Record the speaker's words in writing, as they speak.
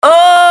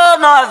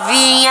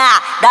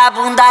da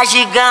bunda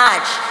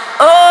gigante.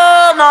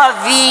 Ô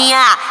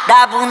novinha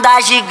da bunda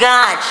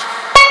gigante.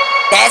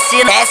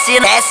 Desce, desce,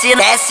 desce,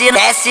 desce,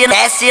 desce,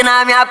 desce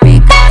na minha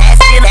pica.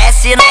 Desce,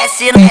 desce,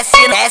 desce,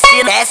 desce,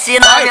 desce, desce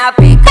na minha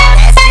pica.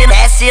 Desce,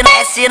 desce,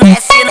 desce,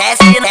 desce,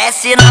 desce,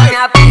 desce na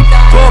minha pica.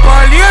 Tô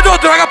balindo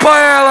droga pra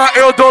ela,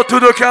 eu dou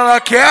tudo que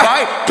ela quer.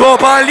 Tô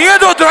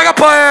balindo droga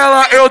pra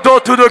ela, eu dou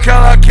tudo que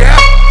ela quer.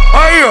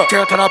 Aí, ó.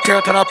 Tenta na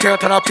pica, mulher.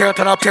 Tenta na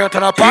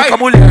pica,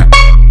 mulher.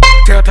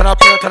 Tenta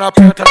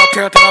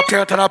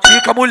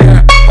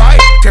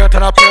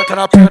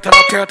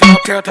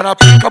na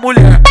pica,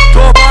 mulher.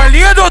 Tô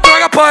balindo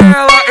droga pra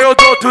ela, eu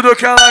dou tudo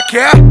que ela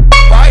quer.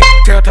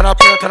 Tenta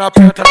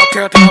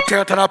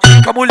na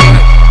pica, mulher.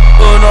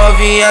 Ô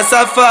novinha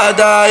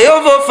safada,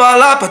 eu vou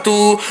falar pra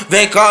tu.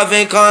 Vem cá,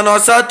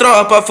 nossa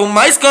tropa.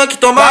 Fumar skunk,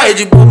 tomar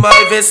Red Bull.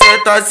 Mas vem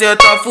senta,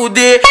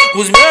 fuder.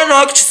 Os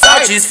menor que te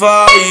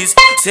satisfaz.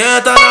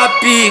 Senta na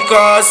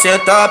pica,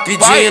 senta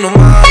pedindo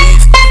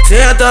mais.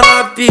 Senta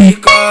na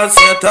pica,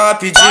 senta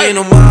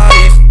pedindo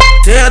mais.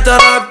 Senta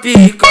na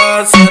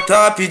pica,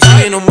 senta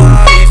pedindo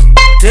mais.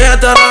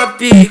 Senta na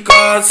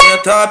pica,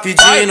 senta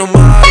pedindo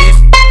mais.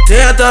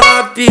 Senta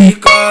na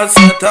pica,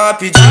 senta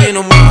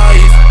pedindo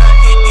mais.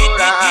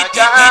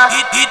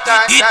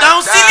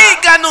 Então se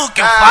liga no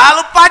que eu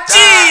falo pra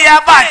ti,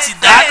 a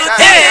batida do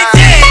DJ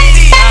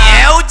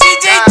é o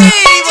DJ D,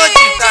 vou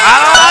te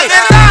falar a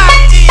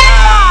verdade.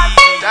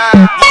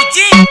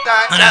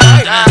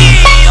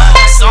 O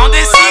som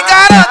desse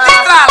garoto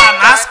estrala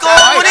nas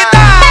comunidades.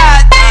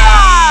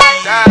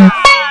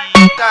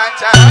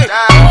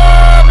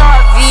 Ô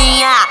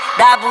novinha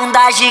da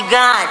bunda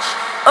gigante.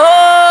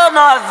 Ô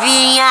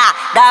novinha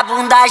da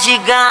bunda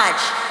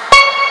gigante.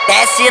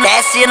 Desce,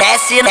 desce,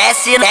 desce,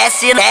 desce,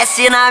 desce,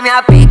 desce na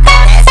minha pica.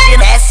 Desce,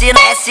 desce,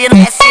 desce,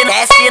 desce,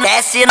 desce,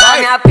 desce na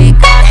minha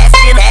pica.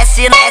 Desce,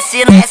 desce,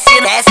 desce,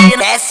 desce, desce,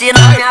 desce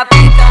na minha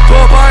pica.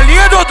 Tô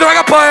balindo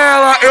droga pra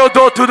ela, eu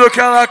dou tudo que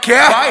ela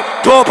quer.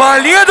 Tô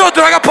balindo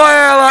droga pra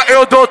ela,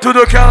 eu dou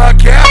tudo que ela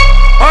quer.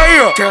 Aí,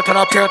 ó. Tenta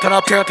na pica,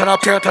 mulher. Tenta na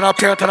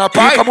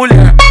pica,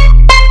 mulher.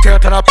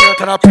 Tenta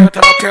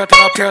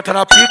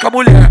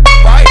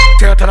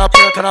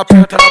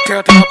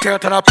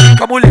na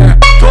pica, mulher.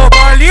 Tô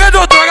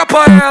balindo droga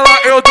pra ela,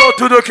 eu dou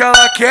tudo que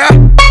ela quer.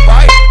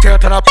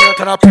 Tenta na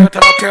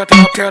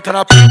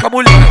pica,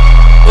 mulher.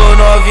 Ô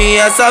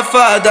novinha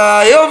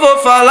safada, eu vou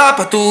falar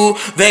pra tu.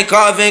 Vem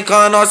cá,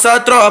 nossa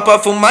tropa.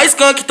 Fumar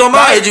skunk,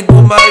 tomar Red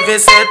Bull. Mas vem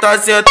senta,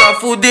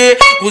 fuder.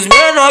 Os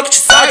menor que te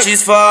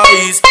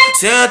satisfaz.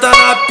 Senta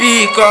na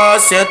pica,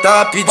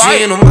 senta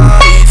pedindo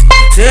mais.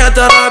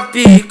 Senta na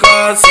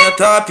pica,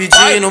 senta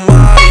pedindo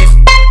mais.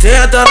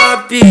 Senta na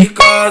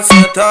pica,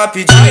 senta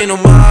pedindo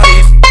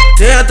mais.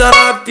 Senta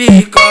na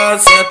pica,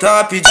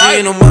 senta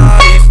pedindo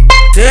mais.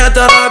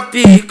 Senta na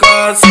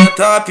pica,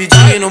 senta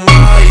pedindo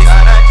mais.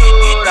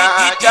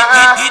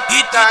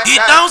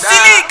 Então se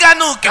liga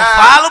no que eu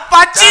falo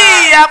pra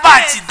ti, a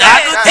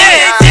batida do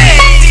DJ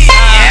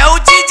é o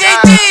DJ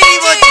D,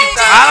 vou te